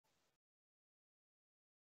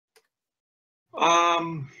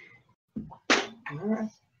Alright.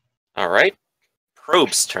 Alright.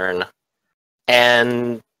 Probe's turn.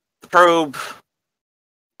 And the probe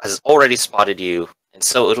has already spotted you, and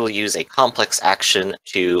so it'll use a complex action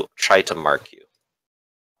to try to mark you.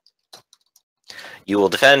 You will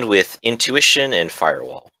defend with Intuition and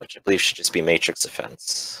Firewall, which I believe should just be Matrix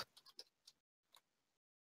Defense.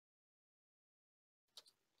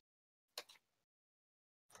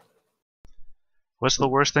 What's the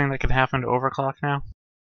worst thing that can happen to Overclock now?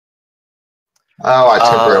 Oh, I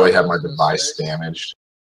temporarily have my device damaged.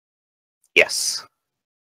 Yes.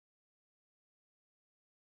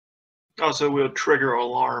 Also, we'll trigger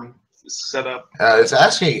alarm setup. It's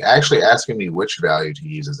actually asking me which value to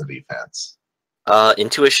use as a defense.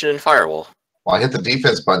 Intuition and Firewall. Well, I hit the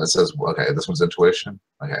defense button that says, okay, this one's Intuition.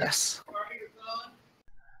 Okay. Yes.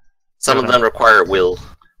 Some of them require will.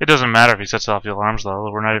 It doesn't matter if he sets off the alarms,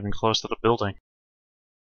 though. We're not even close to the building.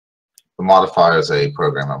 The modifier is a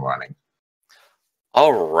program I'm running.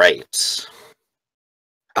 Alright.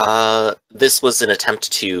 This was an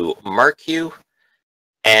attempt to mark you,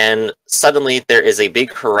 and suddenly there is a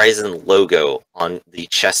big Horizon logo on the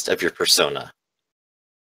chest of your persona.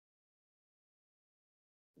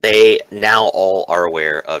 They now all are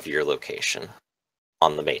aware of your location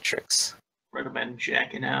on the Matrix. Recommend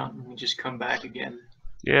jacking out and we just come back again.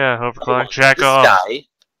 Yeah, Overclock, jack this off. Guy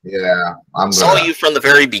Yeah, I'm saw gonna... you from the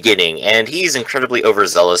very beginning, and he's incredibly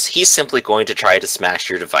overzealous. He's simply going to try to smash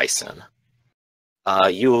your device in.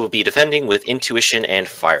 You will be defending with Intuition and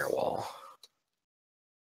Firewall.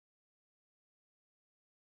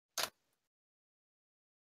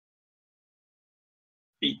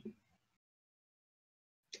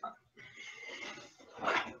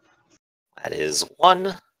 That is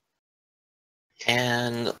 1.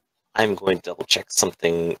 And I'm going to double check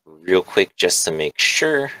something real quick just to make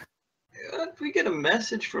sure. If we get a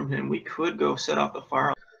message from him, we could go set off the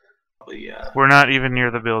fire. Yeah. We're not even near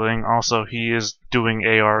the building. Also, he is doing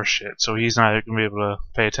AR shit, so he's not going to be able to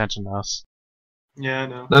pay attention to us. Yeah, I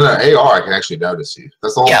know. No, AR, I can actually notice you.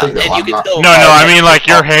 That's the whole thing. Though. And you can still No, I mean, like,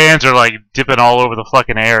 your hands are, like, dipping all over the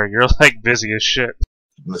fucking air. You're, like, busy as shit.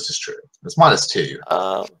 This is true. It's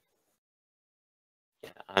 -2. Yeah,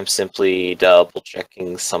 I'm simply double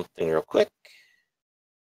checking something real quick.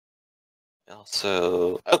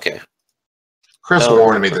 Also, okay. Chris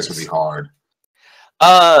warned me this would be hard.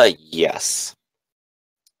 Yes.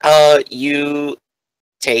 You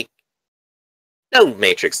take no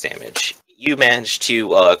matrix damage. You managed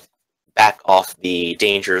to, back off the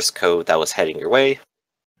dangerous code that was heading your way,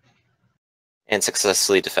 and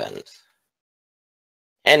successfully defend.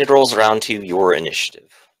 And it rolls around to your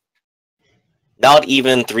initiative. Not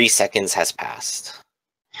even 3 seconds has passed.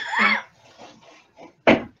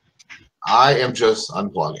 I am just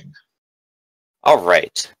unplugging.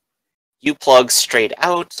 Alright. You plug straight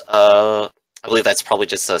out. I believe that's probably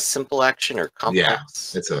just a simple action or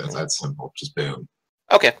complex. Yeah, that's simple. Just boom.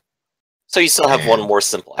 Okay. So you still have one more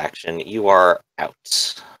simple action. You are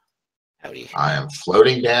out. Howdy. I am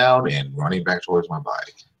floating down and running back towards my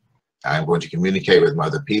bike. I'm going to communicate with my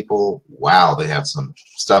other people. Wow, they have some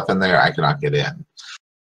stuff in there. I cannot get in.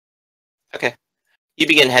 Okay. You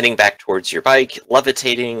begin heading back towards your bike,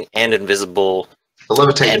 levitating and invisible. The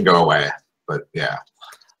levitate can go away, but yeah.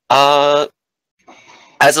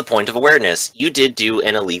 As a point of awareness, you did do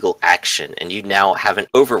an illegal action, and you now have an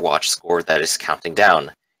Overwatch score that is counting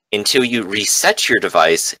down. Until you reset your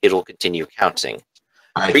device, it'll continue counting.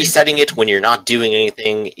 Resetting it when you're not doing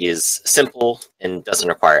anything is simple and doesn't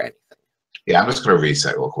require anything. Yeah, I'm just going to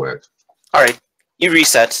reset real quick. Alright, you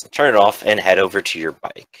reset, turn it off, and head over to your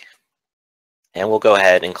bike. And we'll go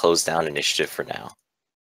ahead and close down initiative for now.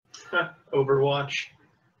 Overwatch.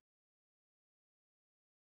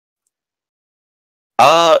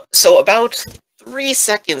 So about 3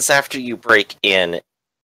 seconds after you break in,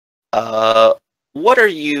 what are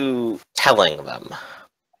you telling them?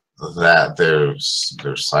 That their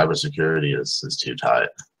cybersecurity is too tight.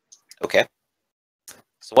 Okay.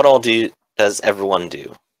 So what all does everyone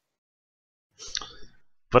do?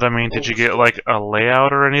 But I mean, did you get like a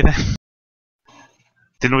layout or anything?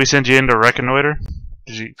 Didn't we send you in to reconnoiter?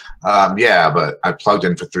 Did you? Yeah, but I plugged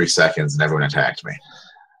in for 3 seconds and everyone attacked me.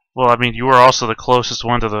 Well, I mean, you were also the closest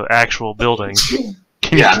one to the actual building.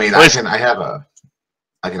 Yeah, I mean, I can have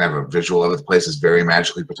a visual of it. The place is very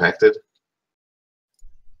magically protected.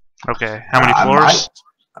 Okay, how many floors?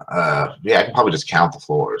 Yeah, I can probably just count the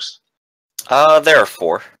floors. There are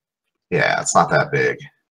 4. Yeah, it's not that big.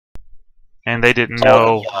 And they didn't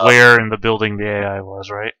know where in the building the AI was,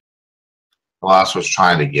 right? Well, I was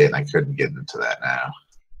trying to get, and I couldn't get into that now.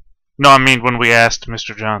 No, I mean when we asked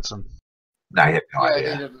Mr. Johnson. No, I had no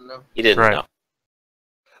idea. He didn't know.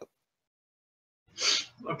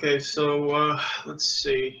 Okay, so let's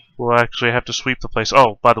see. We'll actually have to sweep the place.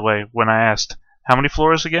 Oh, by the way, when I asked, how many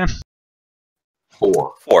floors again?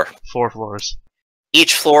 4. 4. 4 floors.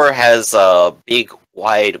 Each floor has big,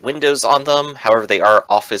 wide windows on them. However, they are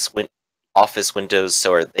office windows,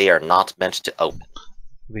 so they are not meant to open.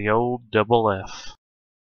 The old double F.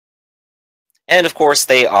 And of course,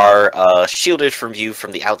 they are shielded from view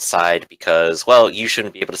from the outside because, well, you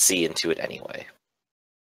shouldn't be able to see into it anyway.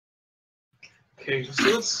 Okay,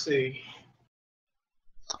 so let's see.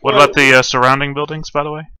 What about the surrounding buildings, by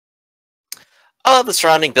the way? The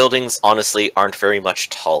surrounding buildings, honestly, aren't very much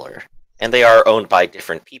taller. And they are owned by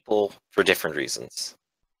different people for different reasons.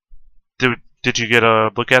 Did you get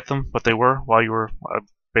a look at them, what they were, while you were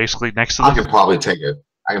basically next to I them? can probably take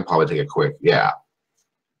a quick, yeah.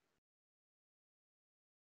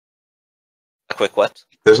 A quick what?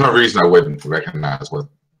 There's no reason I wouldn't recognize what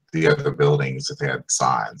the other buildings if they had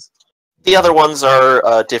signs. The other ones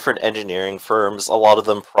are different engineering firms, a lot of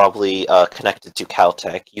them probably connected to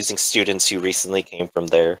Caltech, using students who recently came from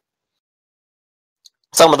there.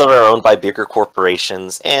 Some of them are owned by bigger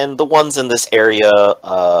corporations, and the ones in this area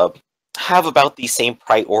have about the same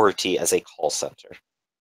priority as a call center.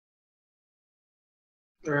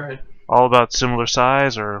 Alright. All about similar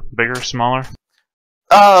size, or bigger, smaller?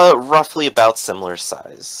 Roughly about similar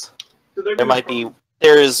size.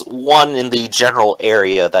 There is one in the general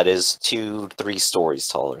area that is 2-3 stories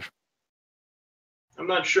taller. I'm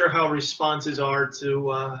not sure how responses are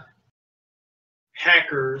to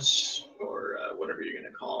hackers, or whatever you're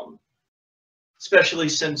going to call them. Especially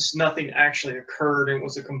since nothing actually occurred and it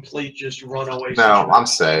was a complete just runaway situation. No, I'm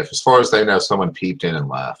safe. As far as they know, someone peeped in and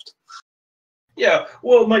left. Yeah,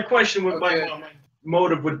 well, my question would, my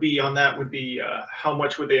motive would be on that would be, how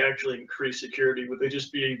much would they actually increase security? Would they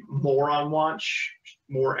just be more on watch,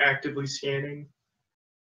 more actively scanning?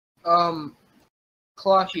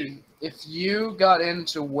 Clocky, if you got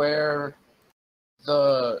into where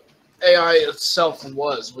the AI itself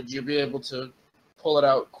was, would you be able to pull it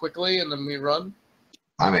out quickly and then we run?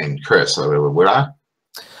 I mean, Chris, would I?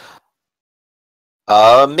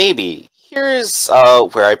 Maybe. Here's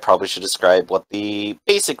where I probably should describe what the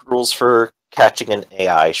basic rules for catching an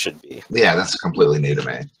AI should be. Yeah, that's completely new to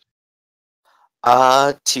me.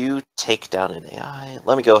 To take down an AI,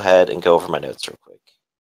 let me go ahead and go over my notes real quick.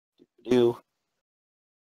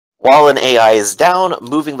 While an AI is down,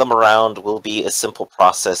 moving them around will be a simple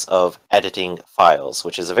process of editing files,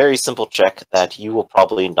 which is a very simple check that you will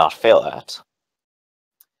probably not fail at.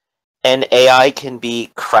 An AI can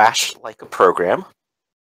be crashed like a program,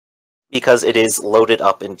 because it is loaded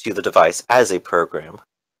up into the device as a program.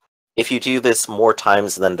 If you do this more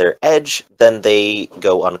times than their edge, then they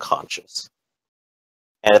go unconscious.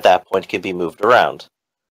 And at that point can be moved around.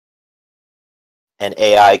 An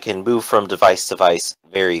AI can move from device to device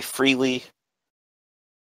very freely,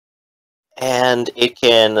 and it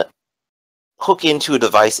can hook into a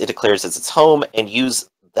device it declares as its home and use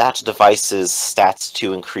that device's stats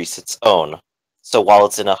to increase its own. So while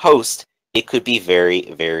it's in a host, it could be very,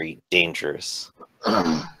 very dangerous.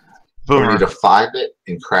 We need to find it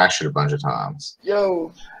and crash it a bunch of times.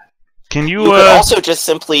 Yo. Can you could also just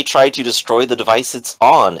simply try to destroy the device it's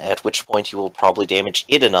on, at which point you will probably damage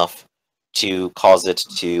it enough to cause it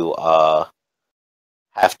to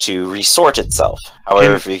have to resort itself.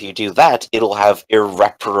 However, if you do that, it'll have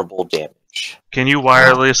irreparable damage. Can you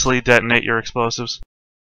wirelessly detonate your explosives?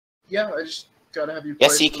 Yeah, I just gotta have you.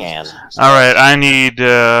 Yes, you can. Alright, I need,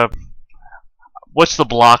 what's the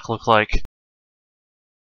block look like?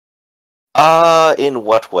 In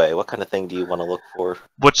what way? What kind of thing do you want to look for?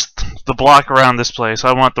 What's the block around this place?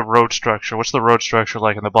 I want the road structure. What's the road structure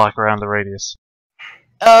like in the block around the radius?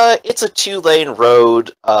 It's a 2-lane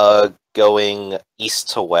road, going east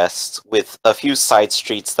to west, with a few side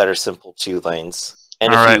streets that are simple 2 lanes,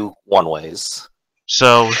 and a few 1-ways.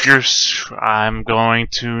 So, I'm going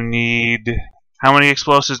to need... How many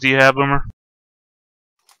explosives do you have, Boomer?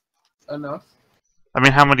 Enough. I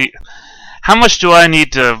mean, how much do I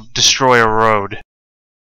need to destroy a road?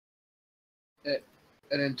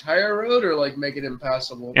 An entire road, or like make it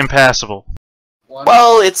impassable? Impassable.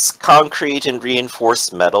 Well, it's concrete and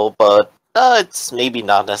reinforced metal, but it's maybe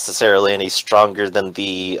not necessarily any stronger than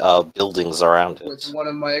the buildings around it. With one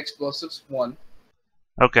of my explosives, 1.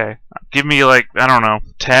 Okay. Give me, like, I don't know,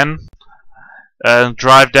 10?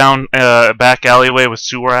 Drive down a back alleyway with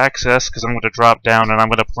sewer access, because I'm going to drop down and I'm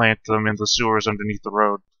going to plant them in the sewers underneath the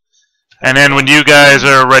road. And then when you guys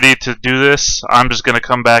are ready to do this, I'm just going to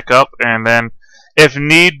come back up, and then, if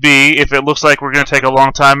need be, if it looks like we're going to take a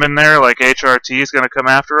long time in there, like HRT is going to come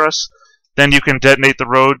after us, then you can detonate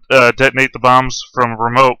the bombs from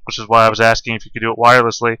remote, which is why I was asking if you could do it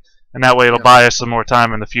wirelessly, and that way it'll buy us some more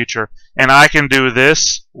time in the future. And I can do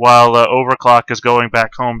this while Overclock is going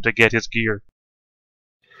back home to get his gear.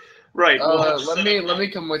 Right. Let me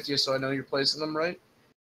come with you so I know you're placing them right.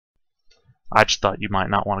 I just thought you might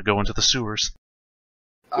not want to go into the sewers.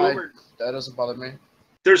 That doesn't bother me.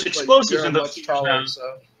 There's explosives You're in the much taller,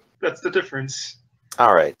 so. That's the difference.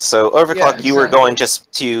 Alright, so Overclock, Yeah, you were exactly. going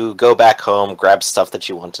just to go back home, grab stuff that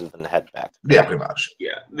you wanted, and head back. Yeah, pretty much.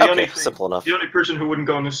 Yeah. Okay, simple enough. The only person who wouldn't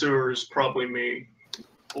go in the sewer is probably me.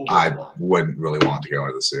 I wouldn't really want to go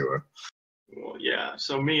into the sewer. Well, yeah.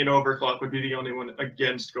 So me and Overclock would be the only one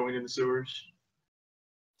against going in the sewers.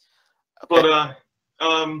 Okay. But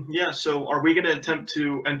yeah. So are we going to attempt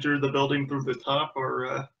to enter the building through the top,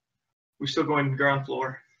 or we still going to the ground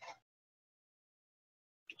floor?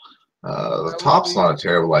 The top's not a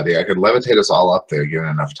terrible idea. I could levitate us all up there, given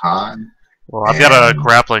enough time. Well, I've got a And-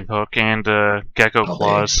 grappling hook and gecko Okay.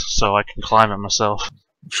 claws, so I can climb it myself.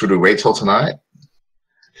 Should we wait till tonight?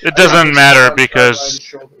 It doesn't matter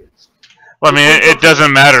because, well, I mean, it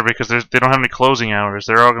doesn't matter because they don't have any closing hours.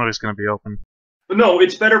 They're always going to be open. No,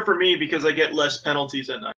 it's better for me because I get less penalties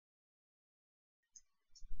at night.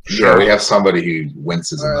 Yeah, we have somebody who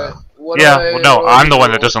winces in Alright. the. Yeah, well, no, I'm the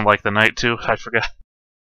one that doesn't like the night too. I forgot.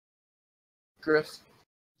 Griff,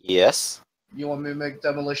 Yes? you want me to make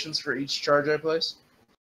demolitions for each charge I place?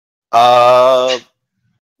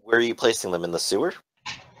 Where are you placing them? In the sewer?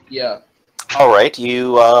 Yeah. Alright,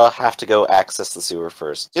 you have to go access the sewer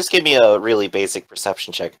first. Just give me a really basic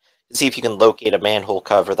perception check to see if you can locate a manhole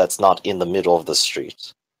cover that's not in the middle of the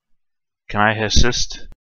street. Can I assist?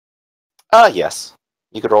 Yes.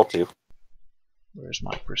 You could roll 2. Where's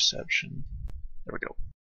my perception? There we go.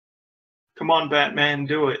 Come on, Batman,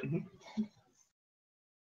 do it.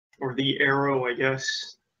 Or the arrow, I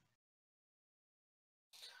guess.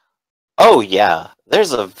 Oh yeah,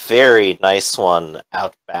 there's a very nice one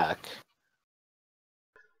out back.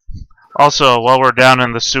 Also, while we're down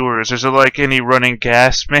in the sewers, is there like any running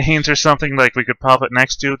gas mains or something like we could pop it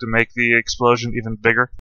next to make the explosion even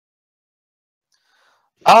bigger?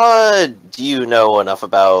 Do you know enough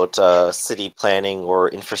about city planning or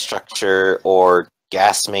infrastructure or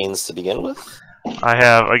gas mains to begin with? I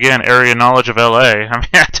have, again, area knowledge of LA. I mean,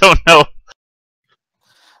 I don't know.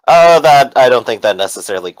 That I don't think that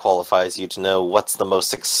necessarily qualifies you to know what's the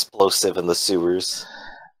most explosive in the sewers.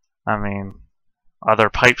 I mean, are there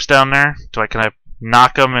pipes down there? Can I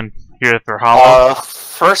knock them and hear if they're hollow?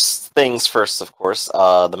 First things first, of course.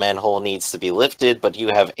 The manhole needs to be lifted, but you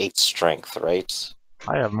have 8 strength, right?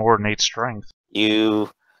 I have more than 8 strength. You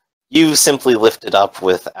simply lift it up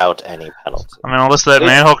without any penalty. I mean, unless that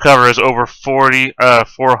manhole cover is over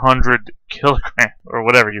 400 kilograms, or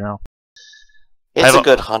whatever, you know. It's a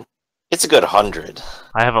good 100.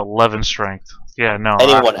 I have 11 strength. Yeah, no.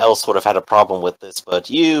 Anyone else would have had a problem with this, but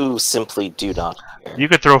you simply do not care. You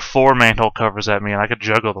could throw 4 manhole covers at me and I could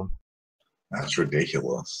juggle them. That's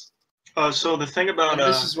ridiculous. So the thing about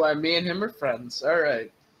this is why me and him are friends.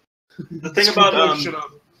 Alright. the thing about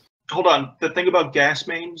hold on. The thing about gas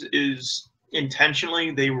mains is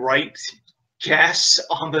intentionally they write gas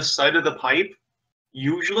on the side of the pipe,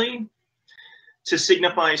 usually, to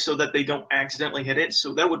signify so that they don't accidentally hit it.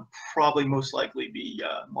 So that would probably most likely be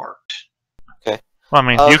marked. Okay. Well, I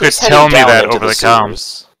mean, you could who's tell me heading down that into over the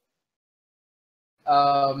sewers?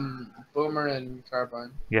 comms. Boomer and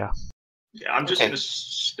Carbine. Yeah, I'm just Okay.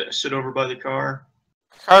 gonna sit over by the car.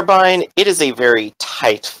 Carbine, it is a very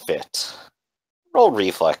tight fit. Roll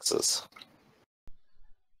reflexes.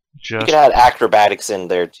 You Just, could add acrobatics in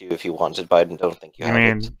there too if you wanted, but I don't think you you have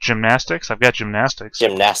mean it. gymnastics? I've got gymnastics.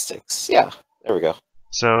 Gymnastics. Yeah, there we go.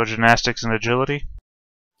 So, gymnastics and agility?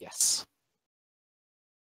 Yes.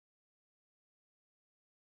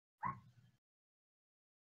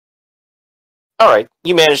 Alright,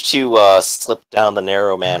 you managed to slip down the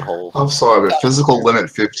narrow manhole. I'm sorry, but physical limit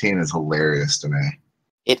 15 is hilarious to me.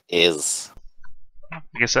 It is. Like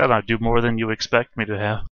I said, I do more than you expect me to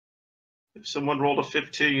have. If someone rolled a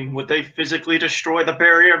 15, would they physically destroy the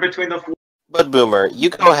barrier between the floors? But Boomer, you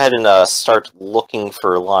go ahead and start looking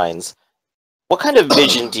for lines. What kind of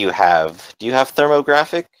vision do you have? Do you have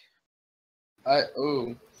thermographic? I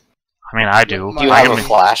mean, I do. Do you I have a can-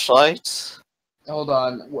 flashlight? Hold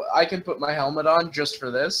on. I can put my helmet on just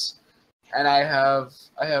for this, and I have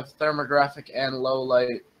thermographic and low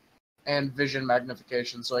light and vision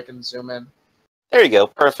magnification, so I can zoom in. There you go,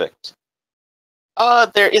 perfect.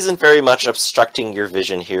 There isn't very much obstructing your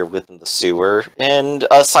vision here within the sewer, and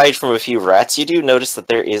aside from a few rats, you do notice that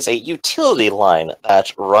there is a utility line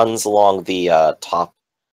that runs along the top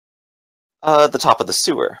of the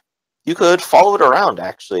sewer. You could follow it around,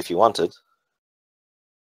 actually, if you wanted.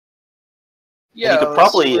 Yeah, And you could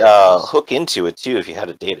let's see probably where it goes. hook into it, too, if you had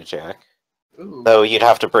a data jack. Ooh. Though you'd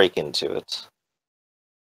have to break into it.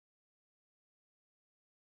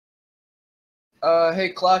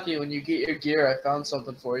 Hey Clocky, when you get your gear, I found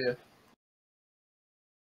something for you.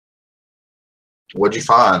 What'd you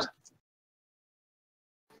find?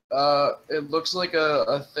 It looks like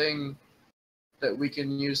a thing that we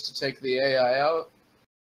can use to take the AI out.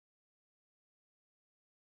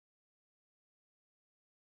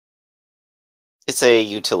 It's a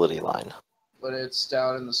utility line. But it's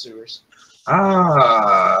down in the sewers.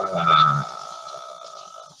 I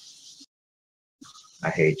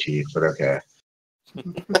hate you, but okay.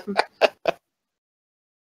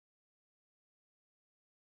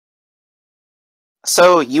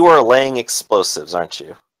 So, you are laying explosives, aren't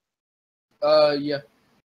you? Yeah.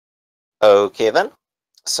 Okay, then.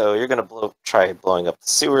 So, you're gonna try blowing up the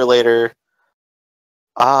sewer later.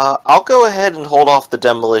 I'll go ahead and hold off the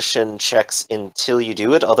demolition checks until you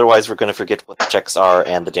do it, otherwise we're going to forget what the checks are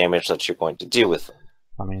and the damage that you're going to do with them.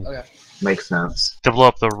 I mean, Okay. Makes sense. to blow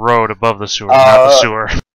up the road above the sewer, not the sewer.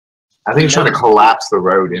 I think he's trying to collapse the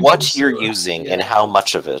road into What the you're sewer. using Yeah. and how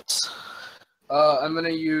much of it. I'm gonna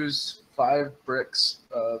use 5 bricks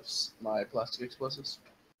of my plastic explosives.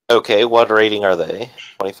 Okay, what rating are they?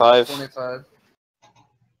 25? 25.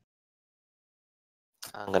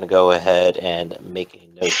 I'm going to go ahead and make a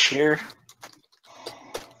note here.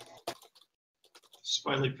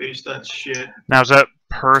 Smiley face that shit. Now, is that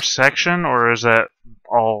per section, or is that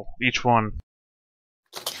all, each one?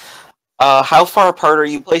 How far apart are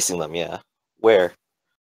you placing them? Yeah. Where?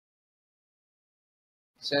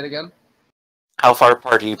 Say it again. How far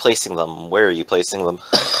apart are you placing them? Where are you placing them?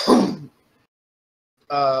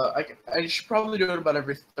 I should probably do it about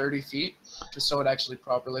every 30 feet, just so it actually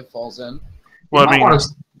properly falls in. Well, You I might mean, wanna-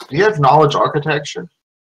 do you have knowledge architecture?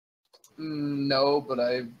 No, but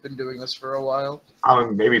I've been doing this for a while. I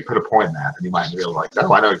mean, maybe put a point in that, and you might be like,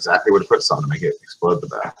 oh, I know exactly where to put something to make it explode the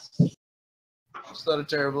best. It's not a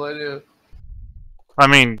terrible idea. I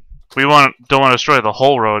mean, don't want to destroy the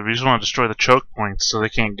whole road. We just want to destroy the choke points so they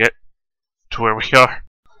can't get to where we are.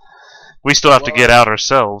 We still have to get out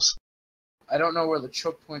ourselves. I don't know where the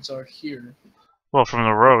choke points are here. Well, from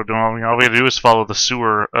the road, all we gotta do is follow the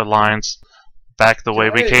sewer lines back the way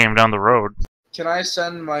we came down the road. Can I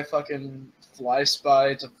send my fucking fly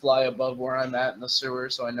spy to fly above where I'm at in the sewer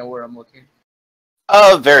so I know where I'm looking?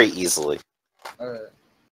 Very easily. Alright.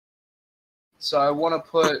 So I want to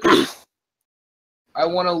put... I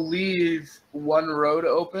want to leave one road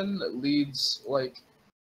open that leads, like,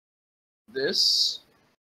 this.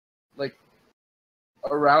 Like,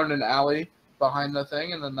 around an alley behind the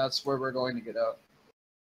thing, and then that's where we're going to get out.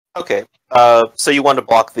 Okay. So you want to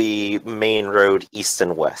block the main road east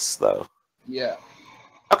and west, though? Yeah.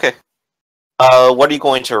 Okay. What are you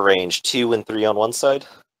going to arrange? 2 and 3 on one side?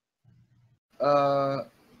 I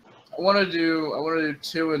want to do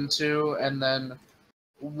 2 and 2, and then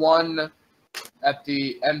 1 at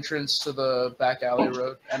the entrance to the back alley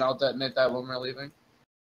road, and I'll detonate that when we're leaving,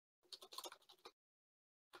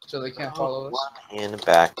 so they can't follow us. In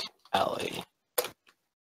back alley.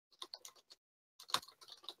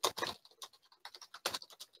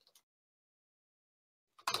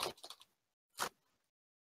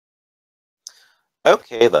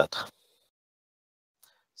 Okay, then.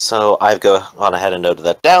 So I've gone ahead and noted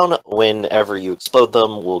that down. Whenever you explode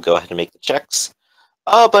them, we'll go ahead and make the checks.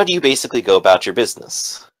 But you basically go about your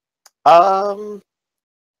business.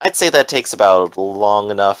 I'd say that takes about long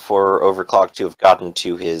enough for Overclock to have gotten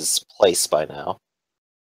to his place by now.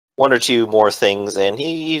 1 or 2 more things, and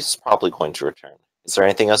he's probably going to return. Is there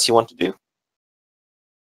anything else you want to do?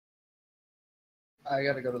 I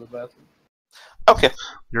gotta go to the bathroom. Okay.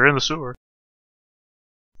 You're in the sewer.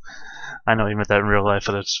 I know you meant that in real life,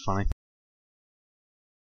 but it's funny.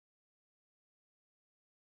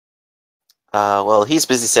 Well, he's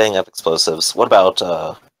busy setting up explosives. What about,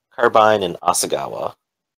 Carbine and Asagawa?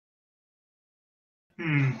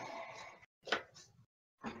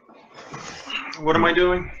 What am I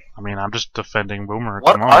doing? I mean, I'm just defending Boomer.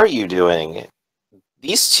 What Come on. are you doing?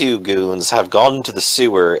 These 2 goons have gone into the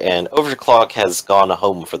sewer, and Overclock has gone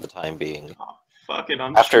home for the time being. Fuck it,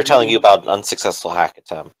 I'm After just telling you reading. about an unsuccessful hack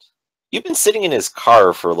attempt. You've been sitting in his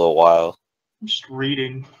car for a little while. I'm just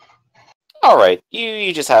reading. Alright,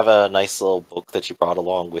 you just have a nice little book that you brought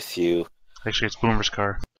along with you. Actually, it's Boomer's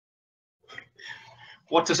car.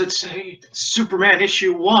 What does it say? Superman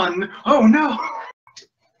issue 1. Oh no!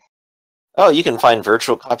 Oh, you can find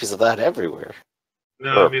virtual copies of that everywhere.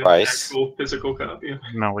 No, For I a mean an price. actual physical copy.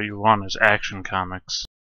 No, what you want is Action Comics.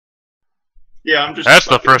 Yeah, I'm just. That's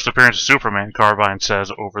the first appearance of Superman, Carbine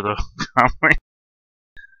says over the comment.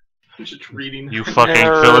 I'm just reading. You fucking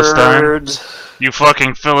Philistine. You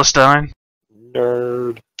fucking Philistine.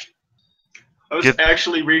 Nerd. I was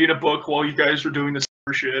actually reading a book while you guys were doing this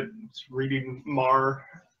shit. Reading Mar.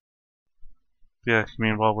 Yeah, I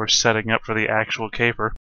mean, while we're setting up for the actual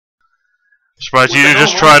caper. Surprised you didn't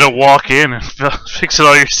just try to walk in and fix it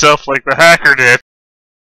all yourself like the hacker did.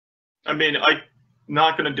 I mean, I'm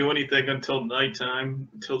not gonna do anything until nighttime,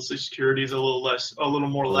 until security's a little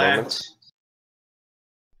more lax.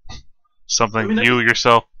 Something you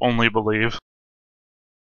yourself only believe.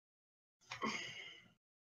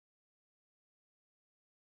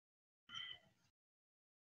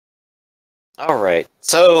 Alright,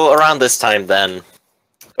 so around this time then,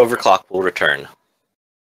 Overclock will return.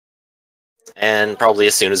 And probably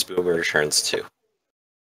as soon as Boomer returns too.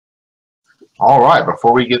 Alright,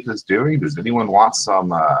 before we get this doing, does anyone want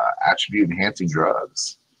some attribute enhancing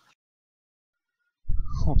drugs?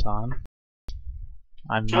 Hold on.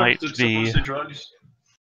 I might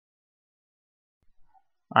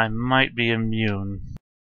be immune.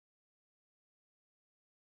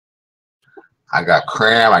 I got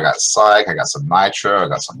cram, I got psych, I got some nitro, I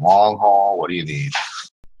got some long haul. What do you need?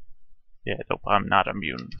 Yeah, nope, I'm not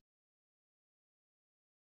immune.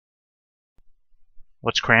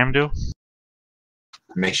 What's cram do?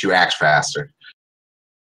 It makes you act faster.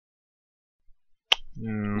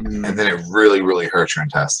 And then it really, really hurts your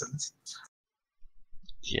intestines.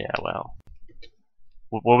 Yeah, well.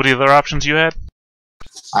 What were the other options you had?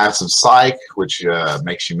 I have some psych, which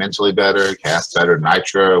makes you mentally better, cast better,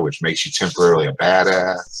 nitro, which makes you temporarily a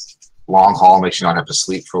badass. Long haul makes you not have to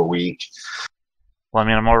sleep for a week. Well, I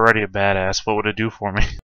mean, I'm already a badass. What would it do for me?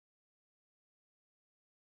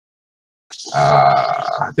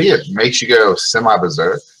 I think it makes you go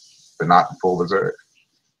semi-berserk, but not full berserk.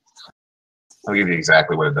 I'll give you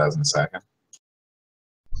exactly what it does in a second.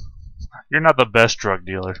 You're not the best drug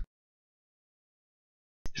dealer.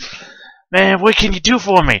 Man, what can you do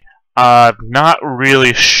for me? Not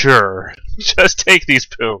really sure. Just take these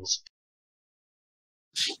pills.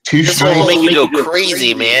 This will make you go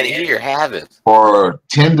crazy, man. Here you have it. For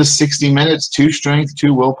 10 to 60 minutes, 2 strength,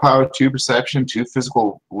 2 willpower, 2 perception, 2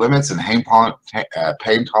 physical limits, and pain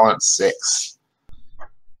tolerance 6.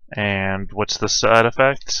 And what's the side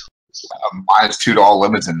effect? -2 to all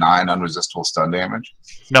limits and 9 unresistible stun damage.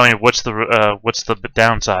 No, I mean, what's the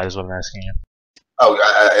downside is what I'm asking you. Oh,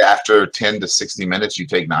 after 10 to 60 minutes, you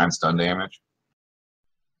take 9 stun damage.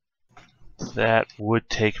 That would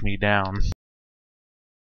take me down.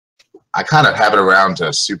 I kind of have it around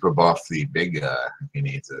to super buff the big guy if he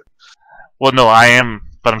needs it. Well, no, I am,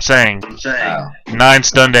 but I'm saying 9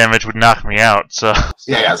 stun damage would knock me out. So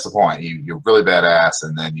yeah, that's the point. You're really badass,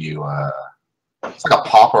 and then you it's like a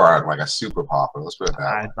popper or like a super popper. Let's put it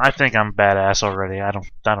that way. I think I'm badass already. I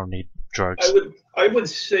don't need drugs. I would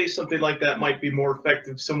say something like that might be more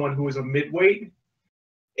effective. Someone who is a midweight,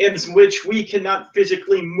 in which we cannot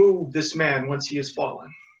physically move this man once he has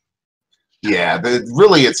fallen. Yeah,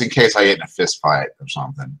 really, it's in case I get in a fist fight or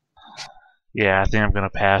something. Yeah, I think I'm gonna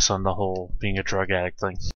pass on the whole being a drug addict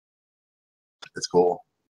thing. It's cool.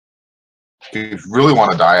 If you really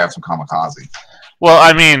want to die, have some kamikaze. Well,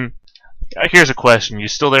 I mean, here's a question. You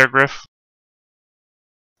still there, Griff?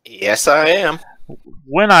 Yes, I am.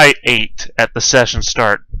 When I ate at the session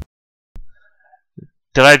start,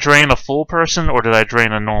 did I drain a full person or did I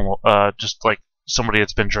drain a normal, just like somebody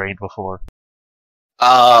that's been drained before?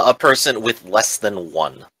 A person with less than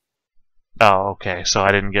 1. Oh, okay. So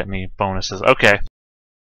I didn't get any bonuses. Okay.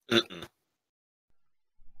 Mm-mm.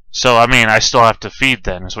 So, I mean, I still have to feed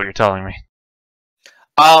then, is what you're telling me.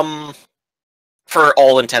 For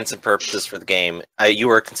all intents and purposes for the game, you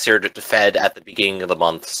are considered fed at the beginning of the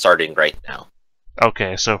month, starting right now.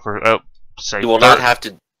 Okay, so for say you will not have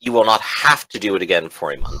to. You will not have to do it again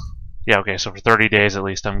for a month. Yeah. Okay. So for 30 days at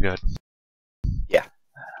least, I'm good. Yeah.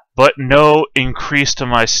 But no increase to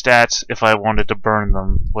my stats if I wanted to burn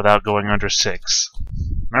them without going under 6.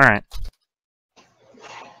 Alright.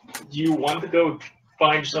 Do you want to go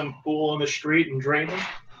find some fool on the street and drain him?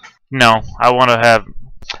 No, I want to have...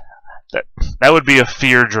 That would be a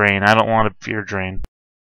fear drain. I don't want a fear drain.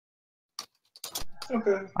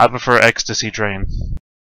 Okay. I prefer ecstasy drain.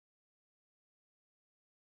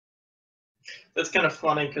 That's kind of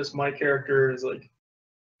funny because my character is like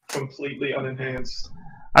completely unenhanced.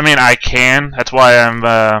 I mean, I can. That's why I'm.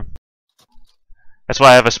 That's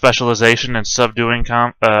why I have a specialization in subduing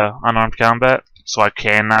unarmed combat, so I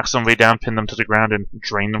can knock somebody down, pin them to the ground, and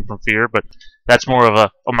drain them from fear. But that's more of a,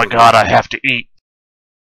 oh my god, I have to eat.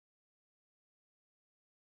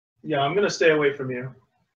 Yeah, I'm gonna stay away from you.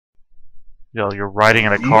 Yo, you're riding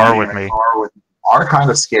in a car with me. Are kind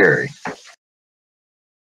of scary.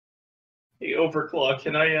 Hey, Overclock,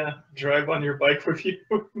 can I drive on your bike with you?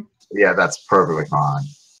 Yeah, that's perfectly fine.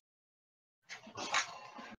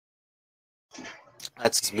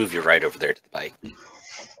 Let's move you right over there to the bike.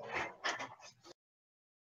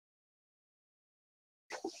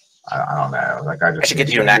 I don't know. Like I I should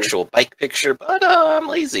get you an actual bike picture, but I'm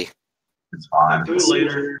lazy. It's fine. I'll do it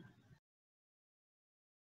later.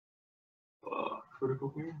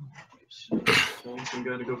 Critical here. I'm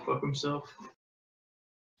gonna go fuck himself.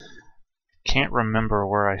 Can't remember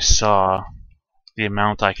where I saw the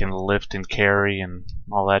amount I can lift and carry and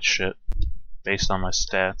all that shit based on my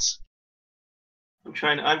stats.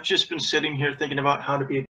 I've just been sitting here thinking about how to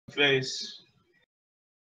be a face.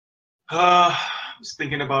 I was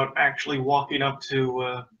thinking about actually walking up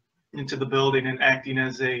to into the building and acting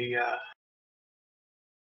as a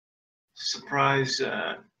surprise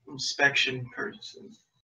inspection person.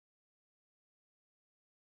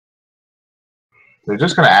 They're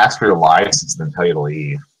just going to ask for your license and then tell you to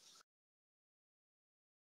leave.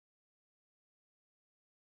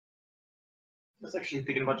 I was actually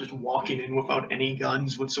thinking about just walking in without any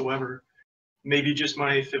guns whatsoever. Maybe just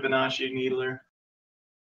my Fibonacci needler.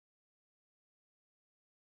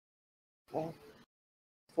 Well,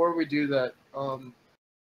 before we do that,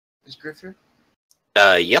 is Griff here?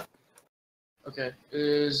 Yep. Okay.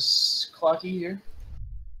 Is Clocky here?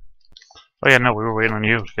 Oh yeah, no, we were waiting on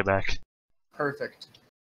you to get back. Perfect.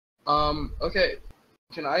 Okay.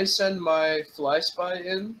 Can I send my fly spy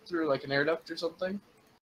in through like an air duct or something?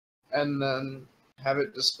 And then have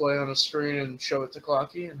it display on a screen and show it to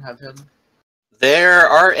Clocky and have him... There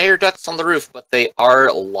are air ducts on the roof, but they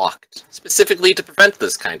are locked, specifically to prevent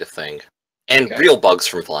this kind of thing. And real bugs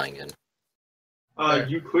from flying in.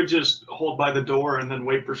 You could just hold by the door and then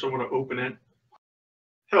wait for someone to open it.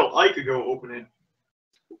 Hell, I could go open it.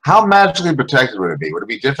 How magically protected would it be? Would it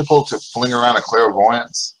be difficult to fling around a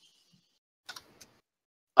clairvoyance?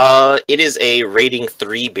 It is a rating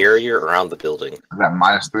 3 barrier around the building. Is that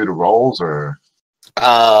 -3 to rolls, or?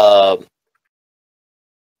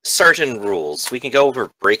 Certain rules. We can go over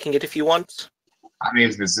breaking it if you want. I mean,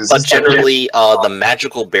 is but generally, the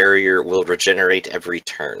magical barrier will regenerate every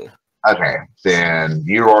turn. Okay, then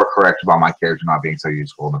you are correct about my character not being so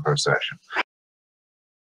useful in the first session.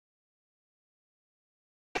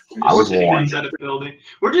 I was warned. Inside of the building.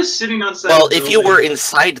 We're just sitting outside. Well, the if you were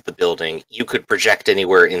inside the building, you could project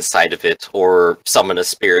anywhere inside of it, or summon a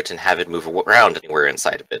spirit and have it move around anywhere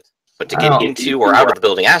inside of it. But to get into or out of the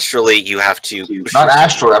building astrally, you have to... Not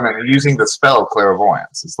astrally, I mean using the spell of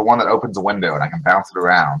clairvoyance. It's the one that opens a window and I can bounce it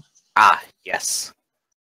around. Ah, yes.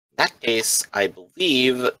 In that case, I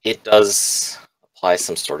believe it does apply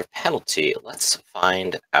some sort of penalty. Let's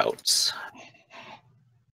find out.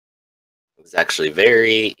 It's actually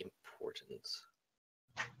very important.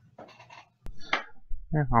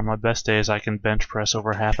 Yeah, on my best days, I can bench press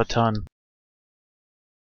over 1/2 ton.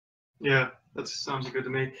 Yeah, that sounds good to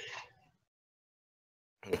me.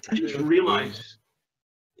 I just realized,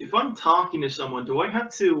 if I'm talking to someone, do I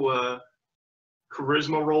have to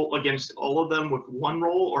charisma roll against all of them with one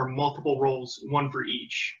roll, or multiple rolls, one for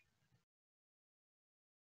each?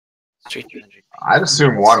 I'd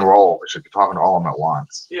assume one roll, but you're talking to all of them at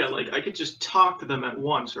once. Yeah, like I could just talk to them at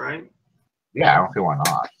once, right? Yeah, I don't see why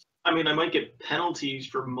not. I mean, I might get penalties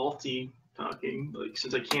for multi-talking, like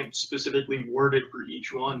since I can't specifically word it for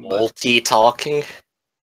each one. Multi-talking?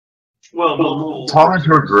 Well, multiple. Talking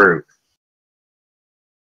to a group.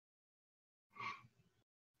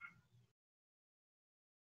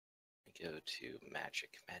 Go to magic.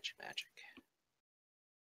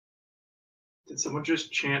 Did someone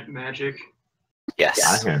just chant magic? Yes.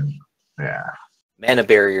 I can, yeah. Mana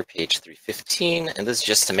barrier, page 315, and this is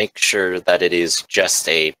just to make sure that it is just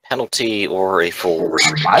a penalty or a full...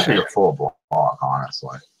 It might be a full block,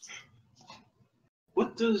 honestly.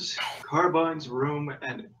 What does Carbine's room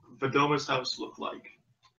and Vidoma's house look like?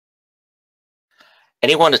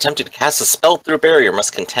 Anyone attempting to cast a spell through a barrier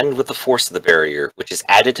must contend with the force of the barrier, which is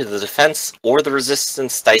added to the defense or the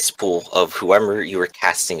resistance dice pool of whoever you are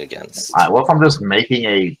casting against. Alright, what if I'm just making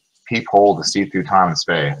a peephole to see through time and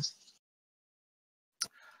space?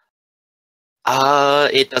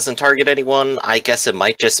 It doesn't target anyone. I guess it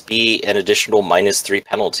might just be an additional -3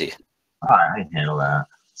 penalty. Alright, I can handle that.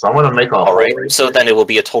 So I'm going to make a... Alright, so then it will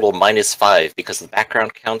be a total -5 because of the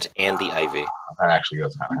background count and the IV. That actually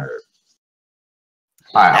goes kind of hurt.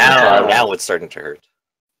 Alright, now it's starting to hurt.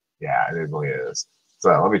 Yeah, it really is. So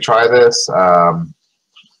let me try this.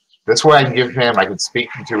 This way I can give him, I can speak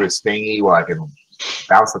into his thingy while I can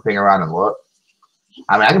bounce the thing around and look.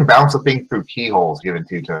 I mean, I can bounce the thing through keyholes given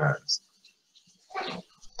 2 turns.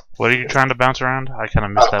 What are you trying to bounce around? I kind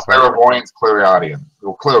of missed that part. Clairvoyance, clairaudience.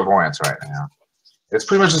 Well, clairvoyance right now. It's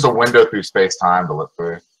pretty much just a window through space-time to look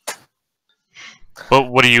through.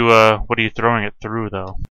 But what are you throwing it through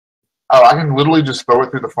though? Oh, I can literally just throw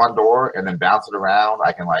it through the front door and then bounce it around.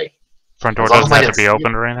 I can like. Front door doesn't have to be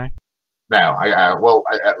opened or anything. No,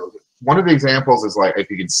 one of the examples is like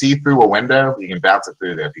if you can see through a window, you can bounce it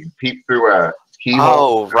through there. If you can peep through a keyhole.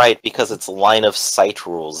 Oh, right, because it's line of sight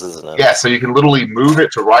rules, isn't it? Yeah, so you can literally move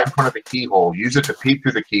it to right in front of the keyhole, use it to peep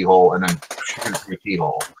through the keyhole, and then shoot it through the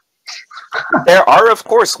keyhole. There are, of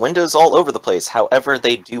course, windows all over the place. However,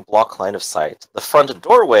 they do block line of sight. The front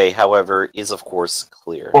doorway, however, is, of course,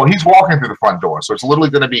 clear. Well, he's walking through the front door, so it's literally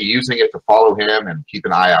going to be using it to follow him and keep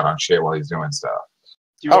an eye out on shit while he's doing stuff.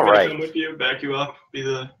 Do you want me to come with you, back you up,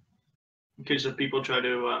 in case if people try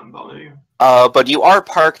to bother you? But you are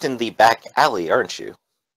parked in the back alley, aren't you?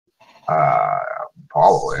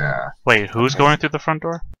 Probably, yeah. Wait, who's going through the front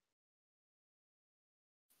door?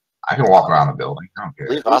 I can walk around the building. I don't care. I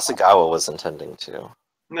believe Asagawa was intending to.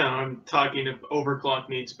 No, I'm talking if Overclock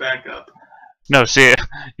needs backup. No, see,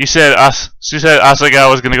 you said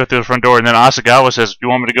Asagawa was going to go through the front door, and then Asagawa says, "You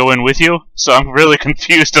want me to go in with you?" So I'm really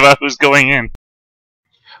confused about who's going in.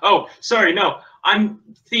 Oh, sorry, no. I'm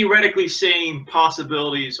theoretically saying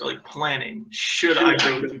possibilities or like planning. Should I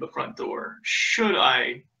go through the front door? Should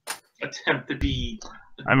I attempt to be?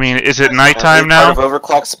 I mean, is it nighttime now? Part of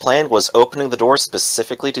Overclock's plan was opening the door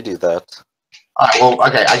specifically to do that. Alright, well,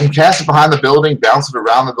 okay, I can cast it behind the building, bounce it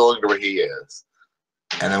around the building to where he is.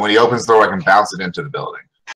 And then when he opens the door, I can bounce it into the building.